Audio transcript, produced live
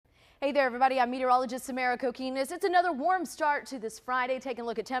Hey there, everybody. I'm meteorologist Samara Cokinos. It's another warm start to this Friday. Taking a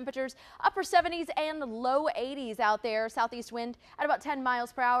look at temperatures, upper 70s and low 80s out there. Southeast wind at about 10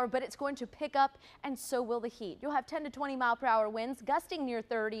 miles per hour, but it's going to pick up, and so will the heat. You'll have 10 to 20 mile per hour winds, gusting near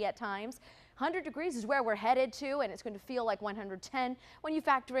 30 at times. 100 degrees is where we're headed to, and it's going to feel like 110 when you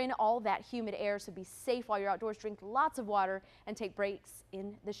factor in all that humid air. So be safe while you're outdoors. Drink lots of water and take breaks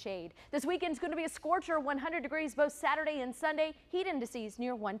in the shade. This weekend is going to be a scorcher, 100 degrees both Saturday and Sunday. Heat indices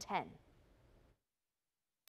near 110.